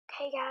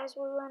Hey guys,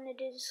 we're going to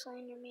do the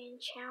Slenderman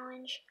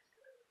challenge.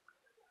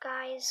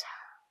 Guys,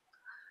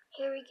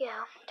 here we go.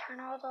 Turn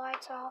all the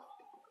lights off.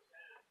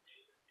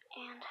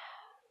 And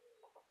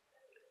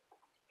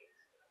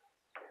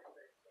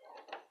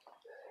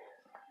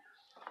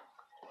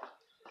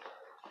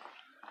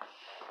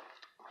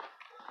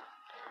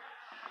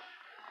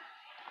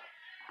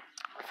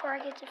before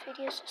I get to the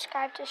video,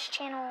 subscribe to this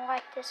channel and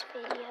like this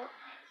video.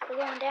 We're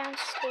going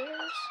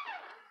downstairs.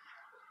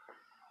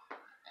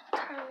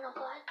 Turn the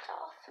lights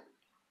off.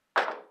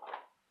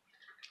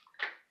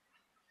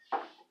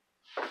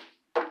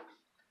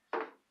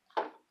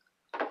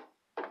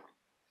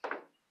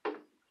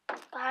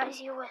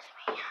 Guys, you with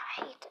me?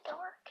 I hate the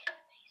dark.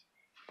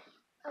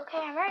 Okay,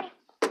 I'm ready.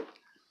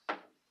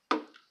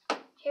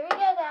 Here we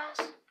go,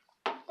 guys.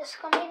 This is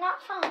gonna be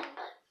not fun,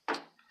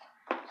 but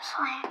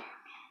Slenderman.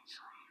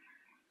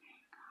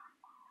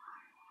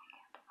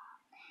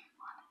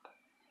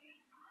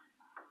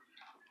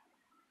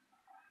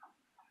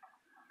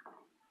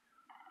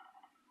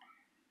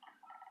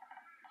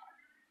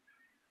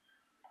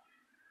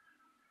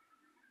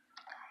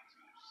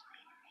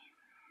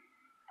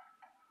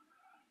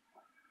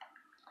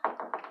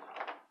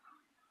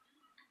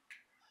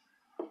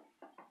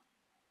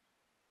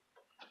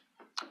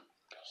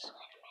 There's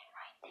Slenderman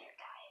right there,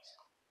 guys.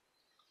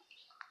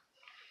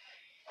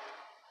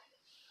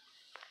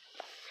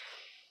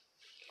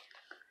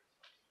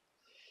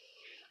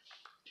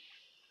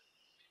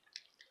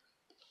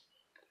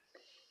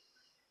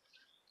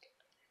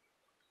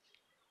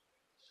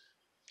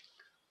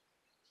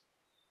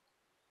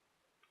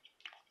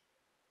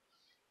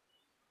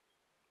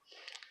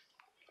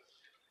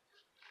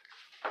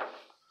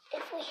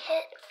 If we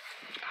hit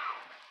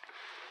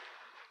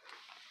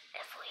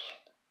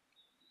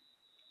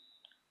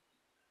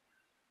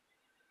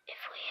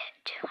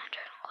 200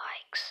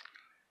 likes,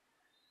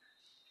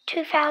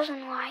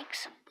 2,000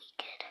 likes, we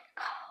could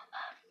call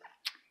up.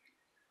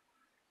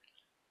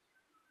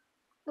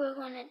 We're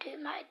gonna do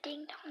my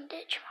ding dong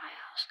ditch my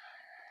house.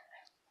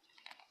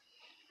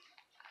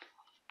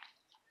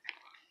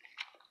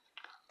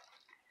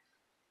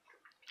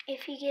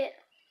 If you get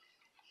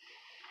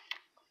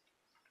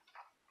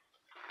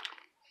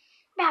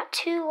about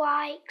 2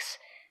 likes,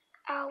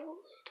 I would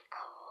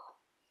call.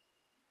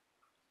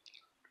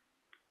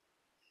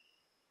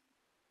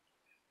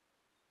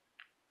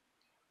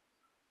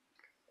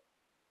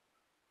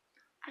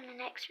 In the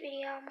next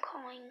video, I'm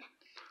calling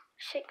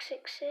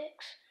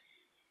 666,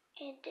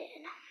 and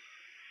then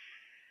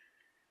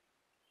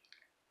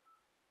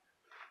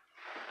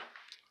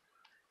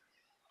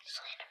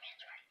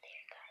Slenderman's right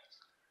there, guys.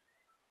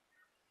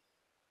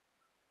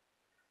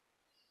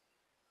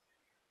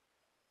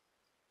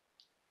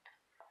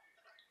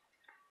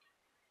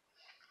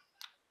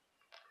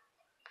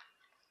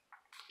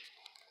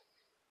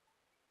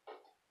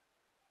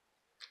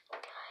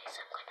 Guys,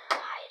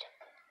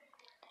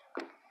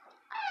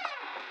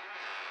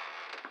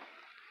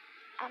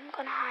 I'm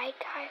gonna hide.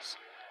 Guys.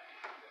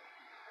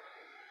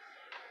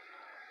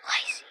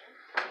 Lazy.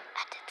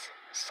 I did the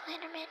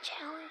Slenderman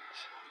challenge.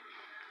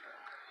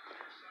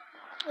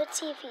 Let's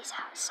see if he's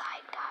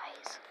outside,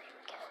 guys. There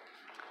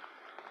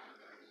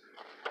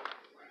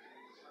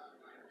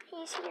we go.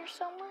 He's here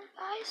somewhere,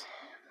 guys.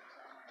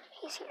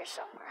 He's here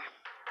somewhere.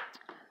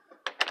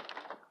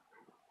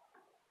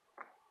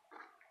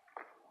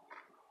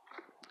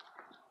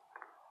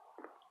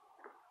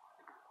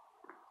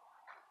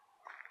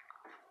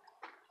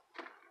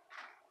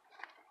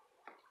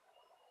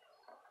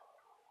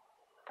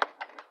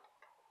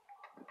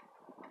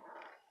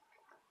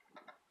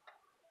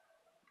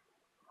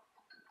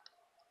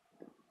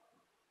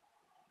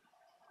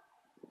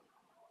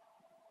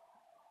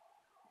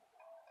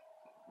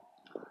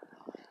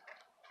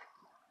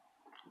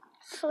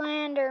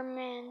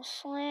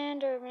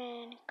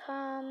 Slenderman,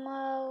 come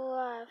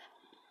alive.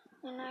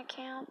 When I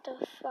count to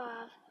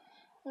 5.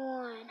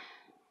 1,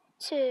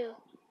 2,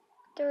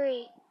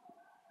 3,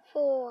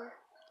 4,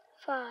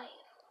 5.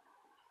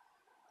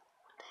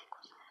 What the heck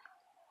was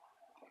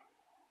that?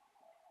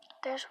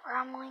 There's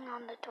rumbling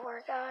on the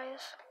door,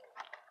 guys.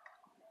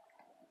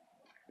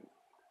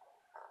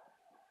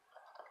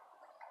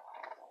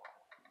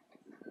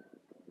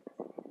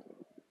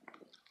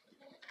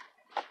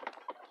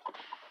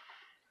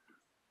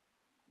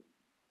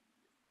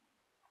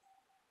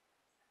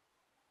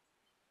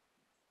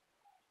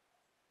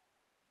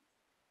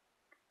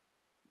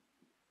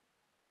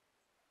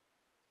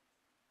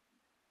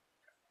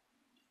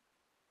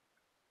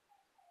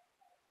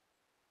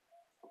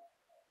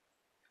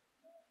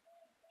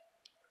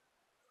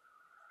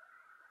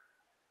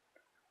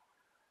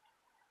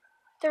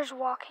 There's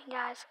walking,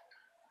 guys.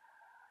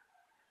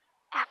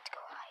 I have to go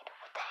hide.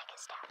 What the heck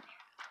is down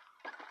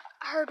there?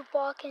 I heard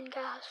walking,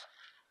 guys.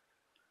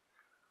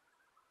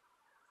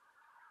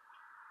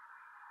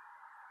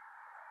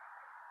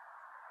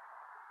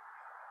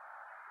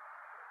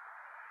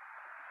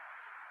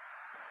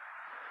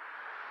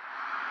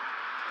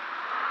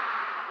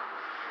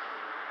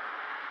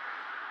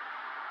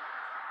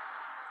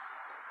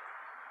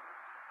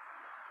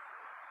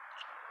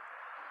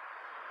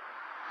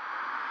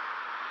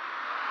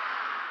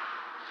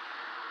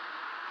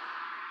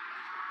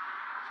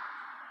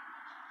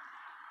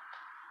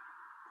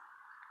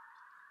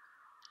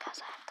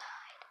 Guys, I have to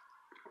hide.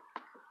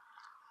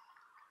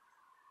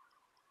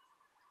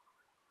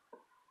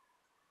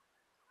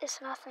 It's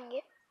nothing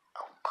yet.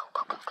 Go.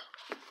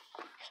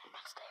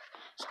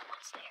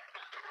 Someone's there.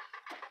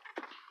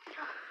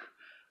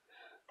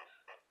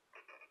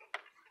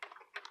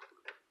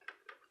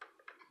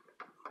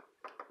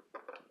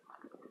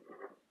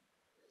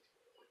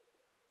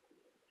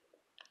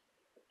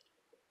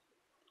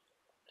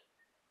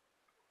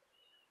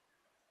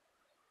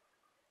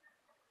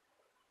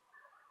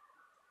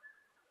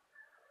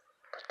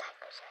 What the heck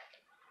was that?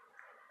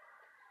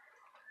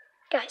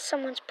 Guys,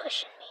 someone's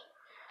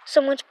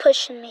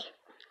pushing me.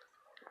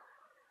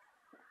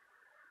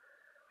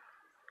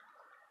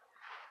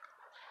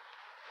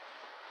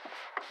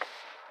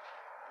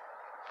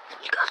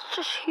 You guys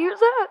just hear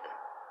that?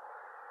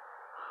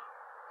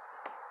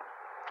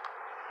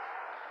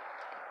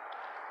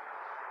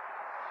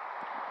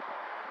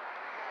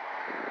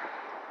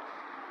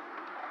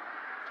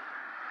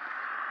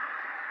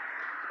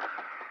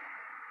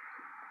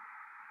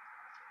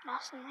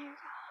 Nothing there, guys.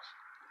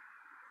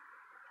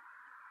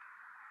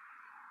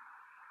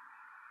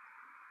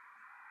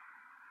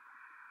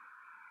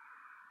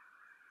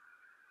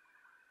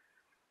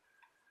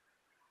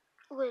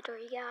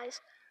 Literally, guys.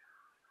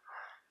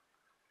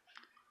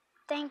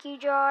 Thank you,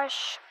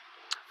 Josh,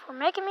 for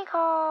making me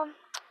call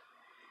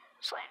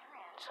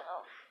Slenderman. So,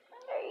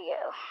 there you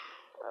go.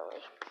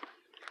 Really.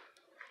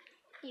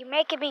 You're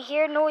making me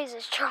hear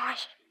noises,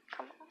 Josh.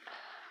 Come on.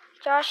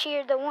 Josh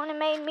here, the one that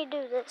made me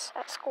do this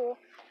at school.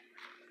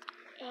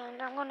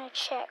 And I'm going to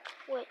check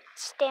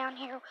what's down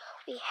here.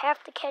 We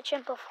have to catch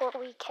him before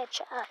we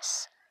catch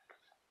us.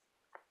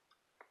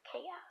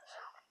 Okay, guys.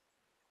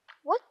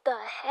 What the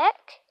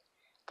heck?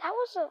 That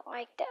wasn't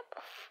like that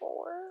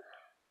before.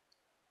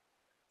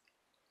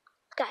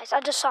 Guys,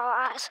 I just saw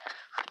eyes.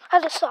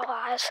 It's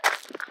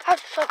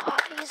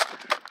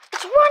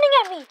running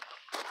at me.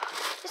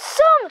 It's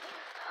some.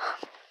 Oh,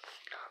 God.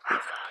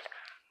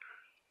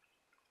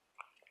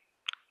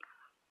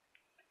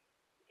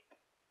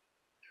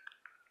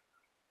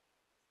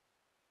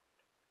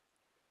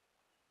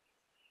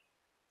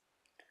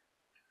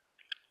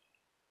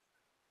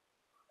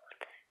 What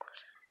the heck was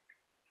that?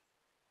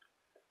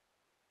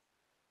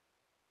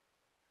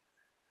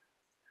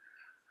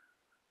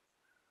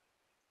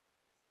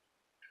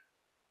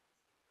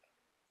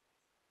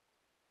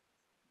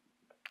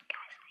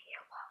 Guys, I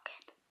hear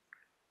walking.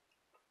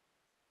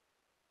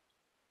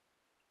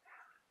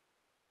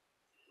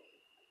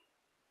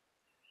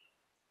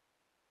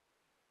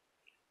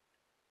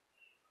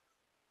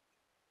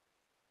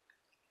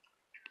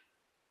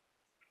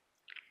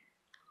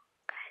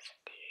 Guys,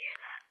 do you hear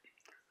that?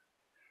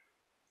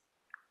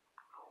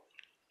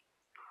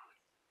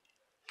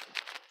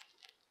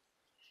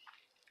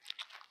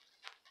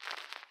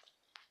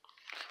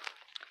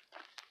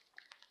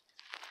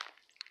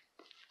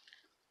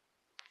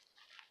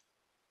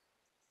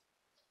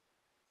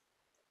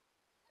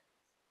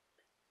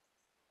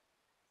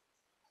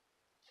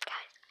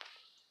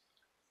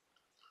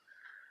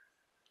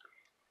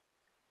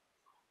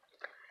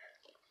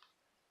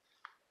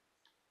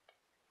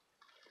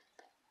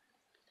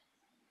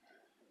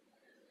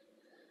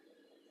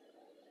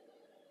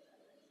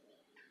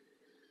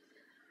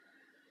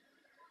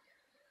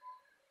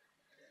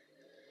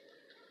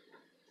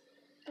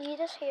 You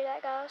just hear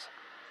that, guys?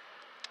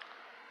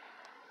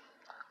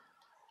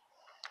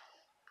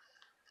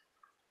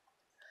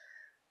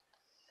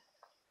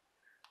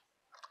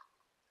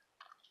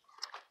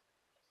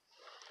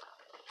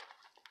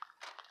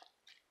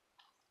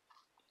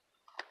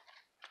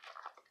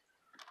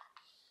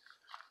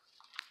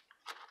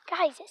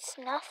 Guys, it's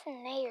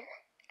nothing there.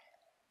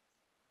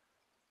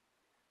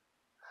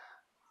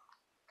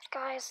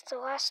 Guys, the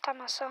last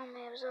time I saw him,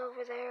 it was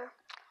over there.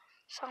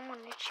 So I'm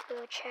gonna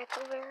go check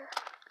over there.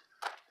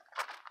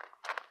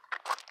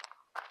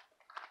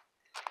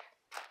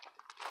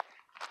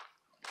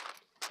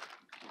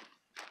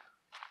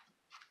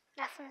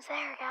 Nothing's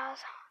there, guys.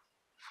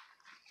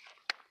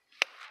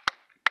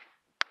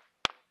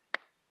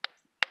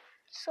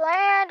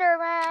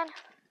 Slenderman!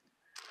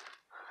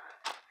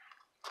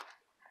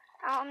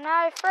 I'm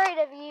not afraid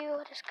of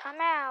you. Just come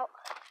out.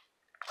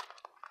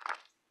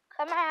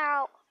 Come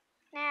out.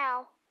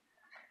 Now.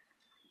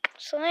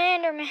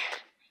 Slenderman,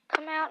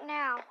 come out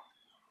now.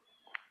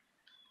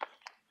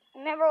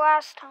 Remember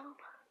last time?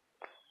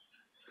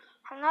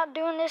 I'm not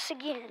doing this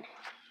again.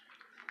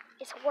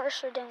 It's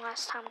worse than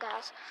last time,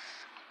 guys.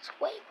 It's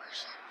way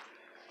worse.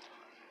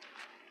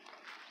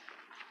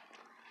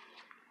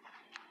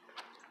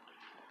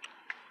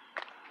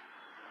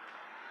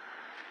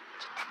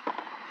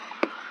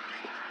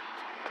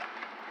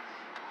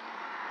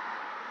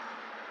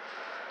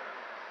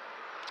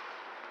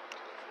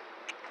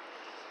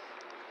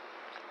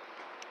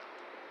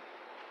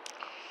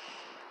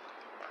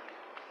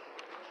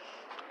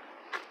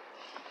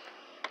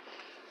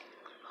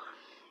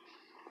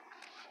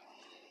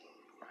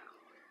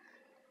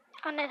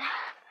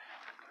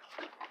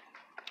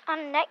 On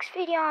the next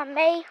video, I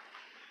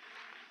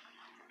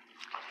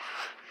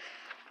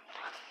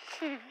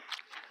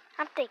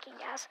I'm thinking,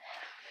 guys.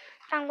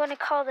 I'm gonna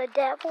call the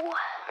devil.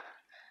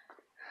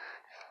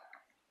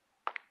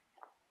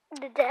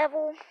 The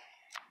devil.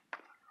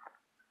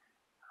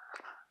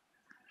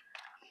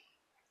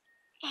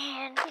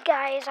 And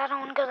guys, I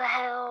don't want to go to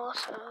hell,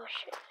 so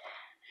shit.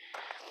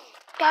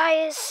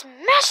 Guys,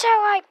 smash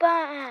that like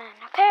button,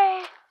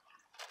 okay?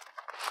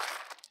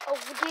 Oh,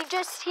 did you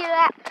just hear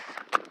that?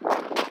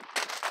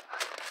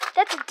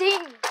 That's a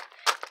ding.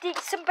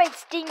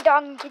 Somebody's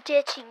ding-dong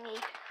ditching me.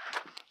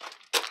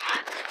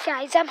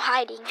 Guys, I'm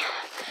hiding.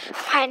 I'm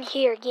hiding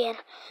here again.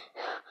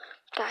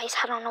 Guys,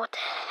 I don't know what the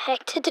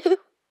heck to do.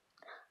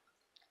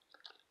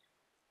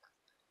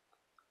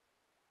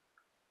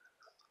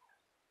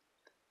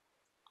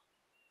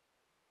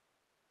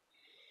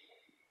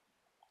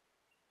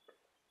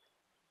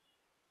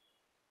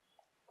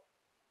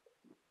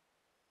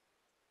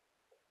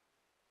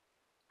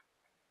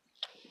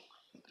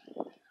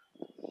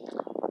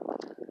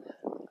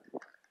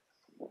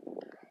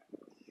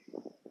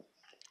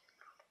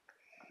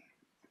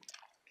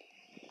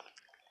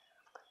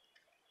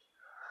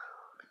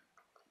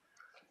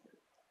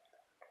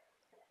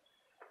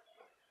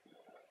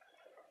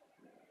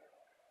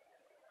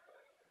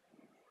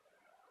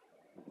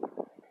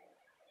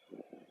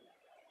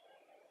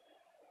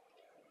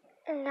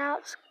 And now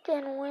it's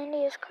getting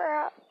windy as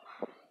crap.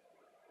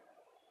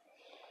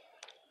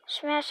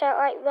 Smash that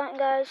like button,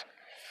 guys.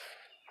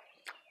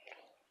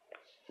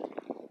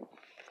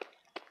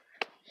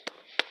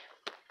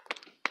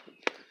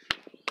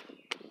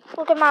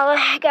 Look at my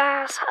leg,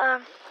 guys.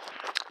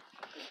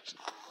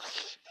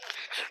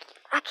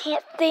 I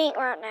can't think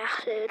right now,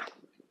 dude.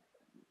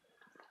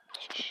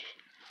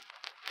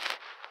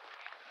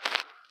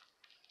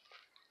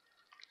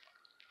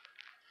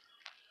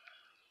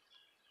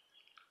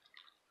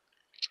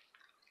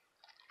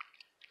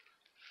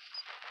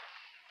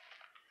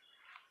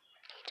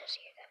 You just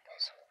hear that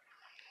whistle.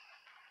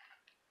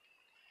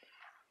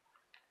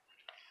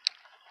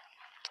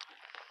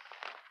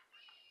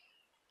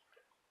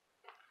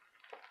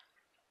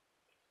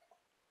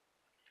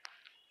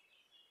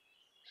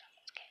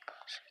 Someone's getting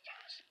closer,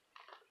 guys.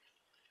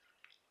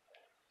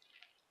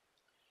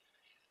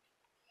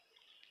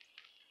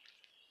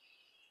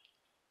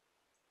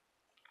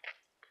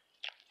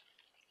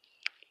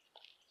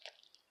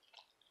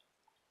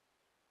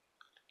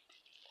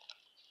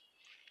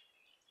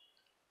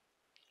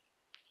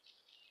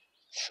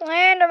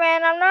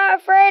 Slenderman, I'm not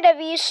afraid of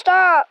you.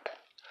 Stop.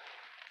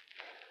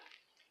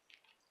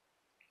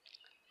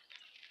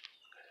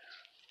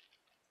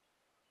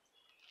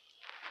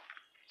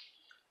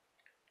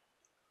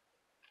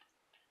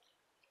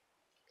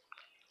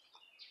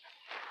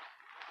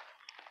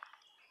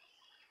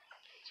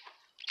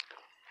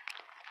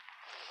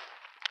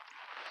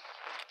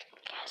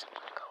 Guys, I'm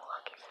gonna go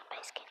look if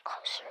somebody's getting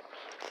closer to me.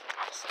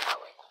 I just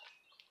know it.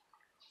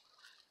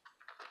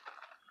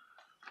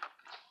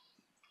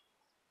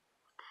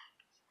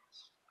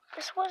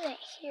 This wasn't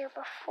here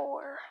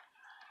before.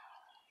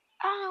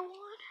 I don't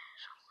want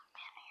someone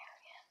in here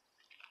yet.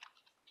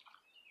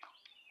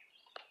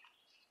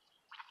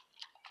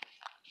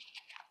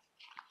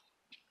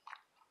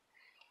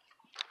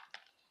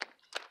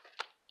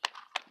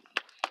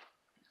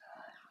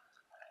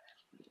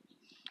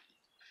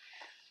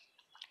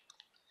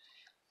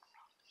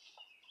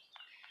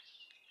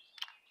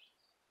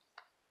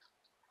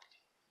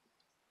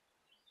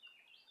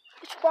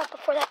 Let's walk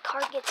before that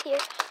car gets here.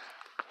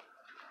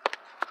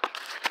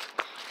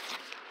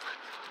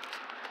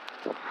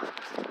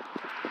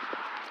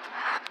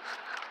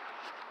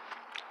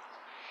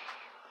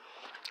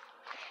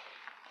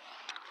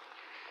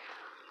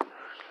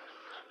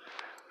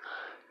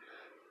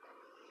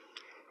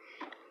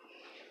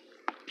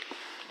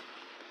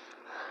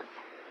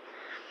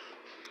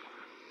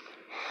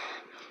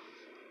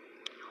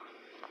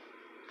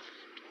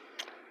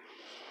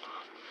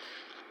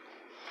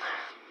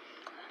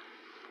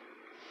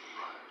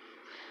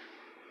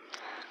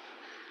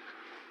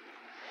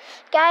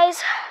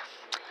 Guys,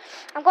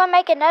 I'm going to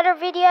make another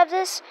video of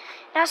this,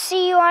 and I'll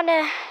see you on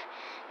the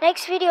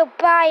next video.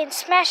 Bye, and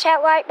smash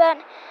that like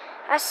button.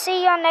 I'll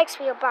see you on the next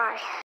video. Bye.